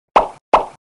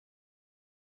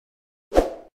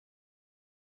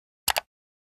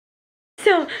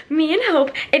So me and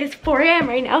Hope, it is 4 a.m.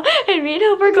 right now, and me and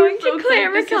Hope are going to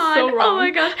Claremont. So oh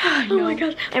my gosh, oh my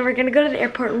gosh. And we're gonna go to the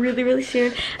airport really, really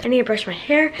soon. I need to brush my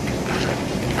hair.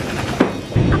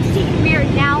 We are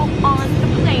now on the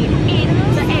plane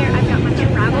in the air. I've got my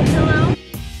travel pillow.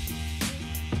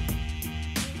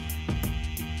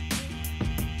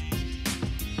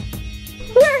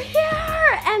 We're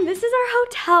here, and this is our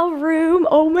hotel room.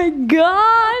 Oh my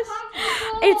gosh,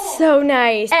 it's so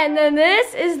nice. And then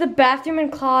this is the bathroom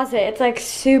and closet. It's like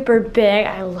super big.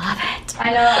 I love it.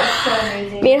 I know, it's so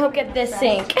amazing. Me and Hope get this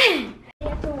sink.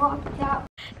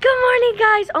 Good morning,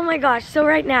 guys. Oh my gosh, so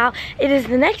right now it is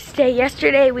the next day.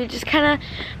 Yesterday we just kind of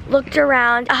looked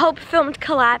around. I Hope filmed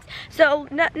collabs, so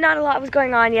not a lot was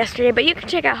going on yesterday, but you can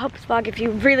check out Hope's vlog if you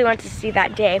really want to see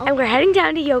that day. And we're heading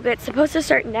down to yoga. It's supposed to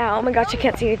start now. Oh my gosh, I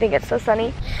can't see anything. It's so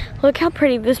sunny. Look how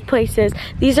pretty this place is.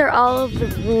 These are all of the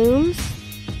rooms.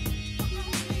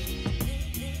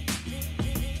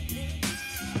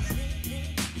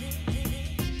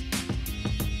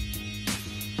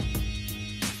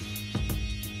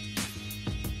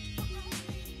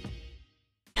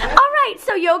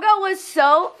 So yoga was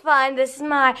so fun. This is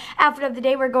my outfit of the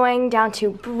day. We're going down to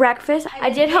breakfast. I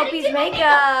did Hope's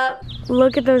makeup.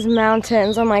 Look at those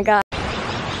mountains. Oh my god. Boo!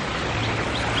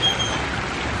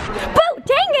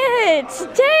 Dang it!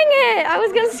 Dang it! I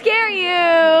was gonna scare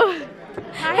you.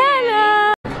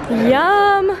 Hello.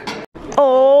 Yum.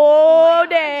 Oh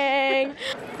dang.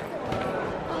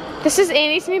 This is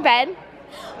Annie's new bed.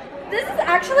 This is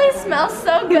actually smells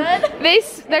so good.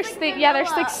 They're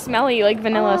like smelly, like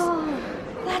vanillas. Oh,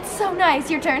 that's so nice.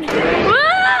 Your turn. Say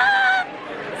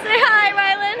hi,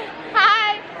 Rylan.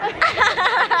 Hi.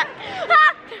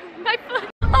 My foot.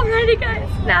 Alrighty, guys.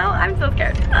 Now I'm so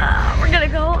scared. We're gonna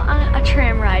go on a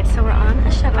tram ride. So we're on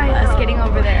a shuttle bus getting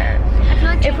over there. I feel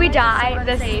like if we die,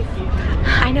 this. Safe.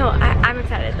 I know. I'm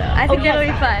excited though. I think it'll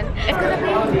be fun. It's gonna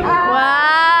be.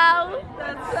 Wow.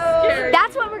 That's so scary.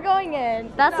 That's what we're going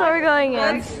in. That's what we're going in.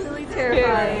 That's really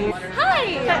terrifying.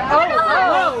 Hi.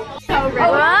 Oh.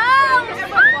 Wow.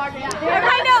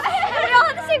 I know. We all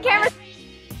have the same camera.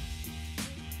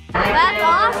 That's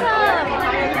awesome.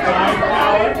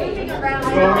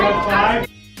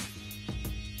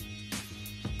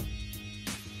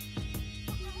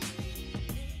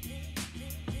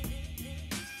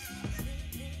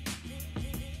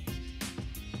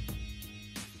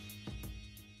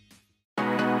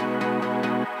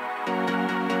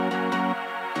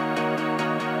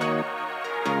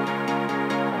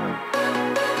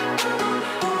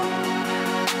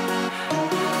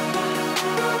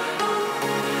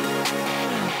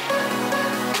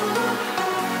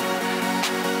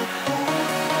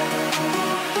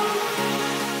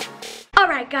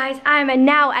 Alright guys, I'm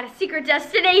now at a secret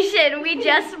destination. We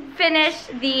just finished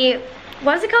the,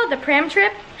 what is it called? The pram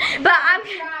trip? But I'm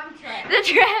the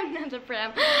tram, not the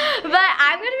pram. But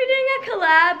I'm gonna be doing a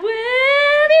collab with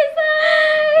Lisa.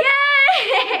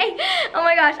 Yay! Oh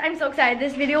my gosh, I'm so excited.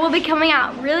 This video will be coming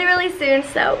out really, really soon,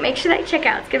 so make sure that you check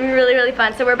out. It's gonna be really, really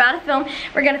fun. So we're about to film,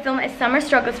 we're gonna film a summer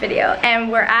struggles video,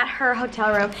 and we're at her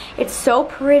hotel room. It's so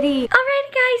pretty.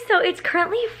 Alrighty guys, so it's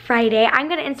currently Friday. I'm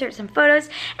gonna insert some photos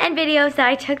and videos that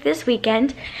I took this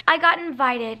weekend. I got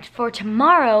invited for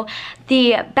tomorrow.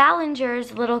 The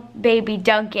Ballinger's little baby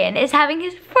Duncan is having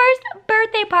his first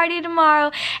birthday party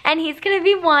tomorrow, and he's gonna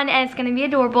be 1 and it's gonna be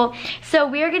adorable. So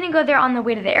we are gonna go there on the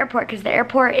way to the airport because the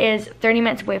airport is 30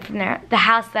 minutes away from there, the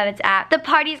house that it's at. The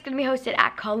party is gonna be hosted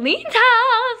at Colleen's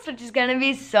house, which is gonna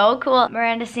be so cool.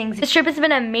 Miranda sings. This trip has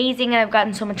been amazing and I've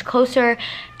gotten so much closer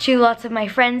to lots of my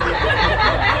friends.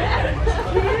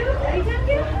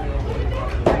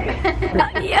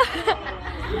 Yeah.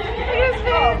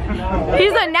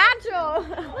 He's a natural.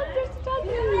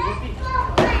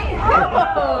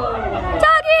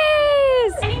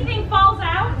 Doggies! Anything falls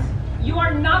out, you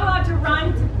are not allowed to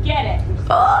run to get it.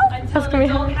 Until the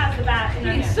adult has the bat.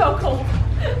 It's so cold.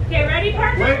 Okay, ready,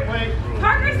 Parker? Wait.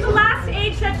 Parker's the last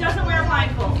age that doesn't wear a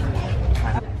blindfold.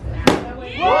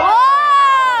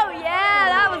 Whoa! Yeah,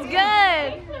 that was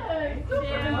good. Woo!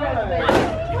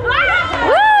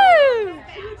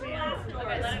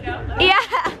 Okay, let it go. Yeah.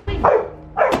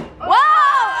 Whoa!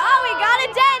 Oh, we got a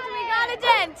dent.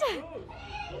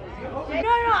 No,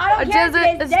 I don't care if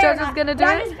it's there or not. gonna do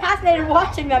I'm it? just fascinated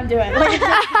watching them do it. Like, I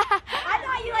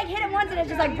thought you like hit it once and it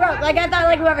just like broke. Like I thought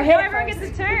like whoever hit it Whoever first.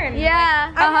 gets a turn.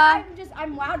 Yeah.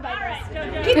 I'm wowed by this. Go.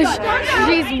 Keep going.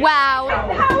 She's wow.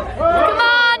 Come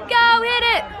on, go hit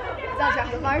it.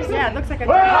 Yeah, it looks like a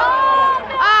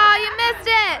Oh, you missed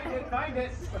it.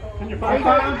 Can you find you?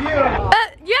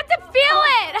 You have to feel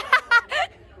it.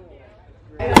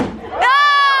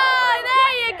 Oh,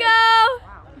 there you go.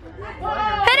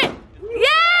 Hit it.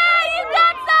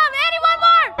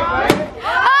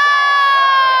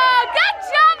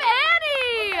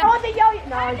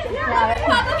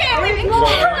 I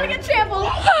don't want to get trampled.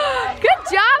 Good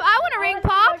job. I want a ring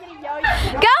pop.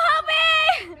 Go,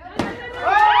 Hopi!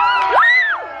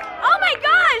 Oh my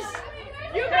gosh!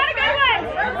 You got a good one.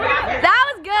 That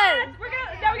was good.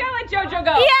 Now we gotta let JoJo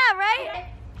go. Yeah, right?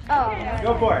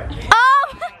 Go for it. Oh!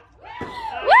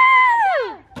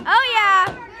 Woo! Oh yeah!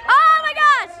 Oh my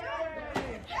gosh!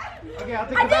 Okay, I'll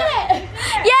take it back.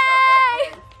 Yay!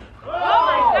 Oh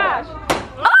my gosh.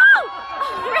 Oh!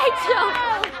 Rachel!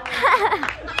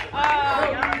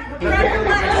 You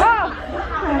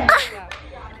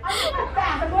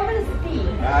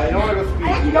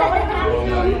don't want to go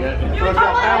speed.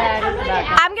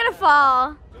 I'm gonna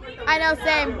fall. I know,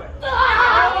 same.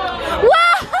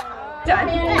 Whoa!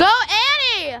 Go,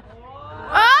 Annie.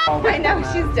 Oh. I know,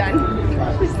 she's done.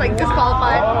 She's like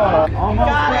disqualified. Oh, almost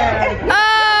there.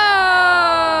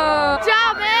 Oh. Good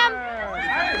job, ma'am.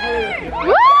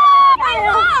 Woo! I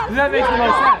lost! That makes the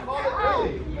most sense.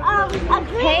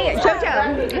 Hey, JoJo.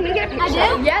 Let me get a picture. I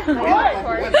do? Yes, of course.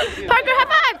 Parker, high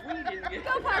five.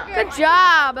 Go, Parker. Good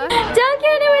job.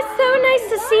 Duncan, it was so nice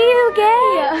to see you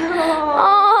again.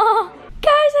 Oh.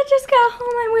 Guys, I just got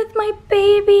home. I'm with my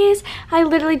babies. I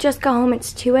literally just got home.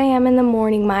 It's 2 a.m. in the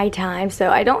morning my time, so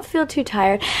I don't feel too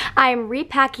tired. I'm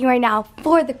repacking right now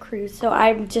for the cruise, so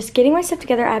I'm just getting my stuff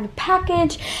together. I have a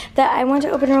package that I want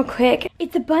to open real quick.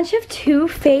 It's a bunch of Too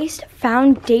Faced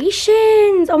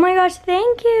foundations. Oh my gosh,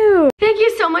 thank you. Thank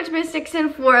you so much, Miss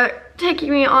Dixon, for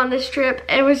taking me on this trip.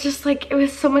 It was just like, it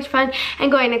was so much fun,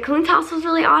 and going to Clint's house was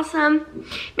really awesome.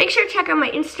 Make sure to check out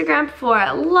my Instagram for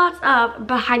lots of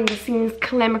behind the scenes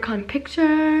Calamicon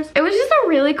pictures. It was just a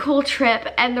really cool trip,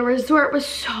 and the resort was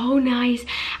so nice.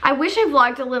 I wish I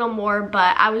vlogged a little more,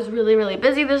 but I was really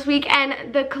busy this week,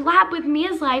 and the collab with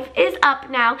Mia's Life is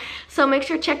up now, so make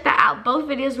sure to check that out. Both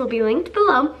videos will be linked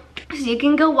below, so you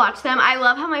can go watch them. I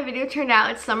love how my video turned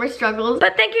out. It's summer struggles.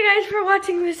 But thank you guys for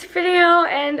watching this video,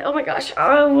 and oh my gosh,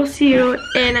 we'll see you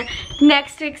in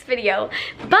next week's video.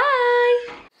 Bye!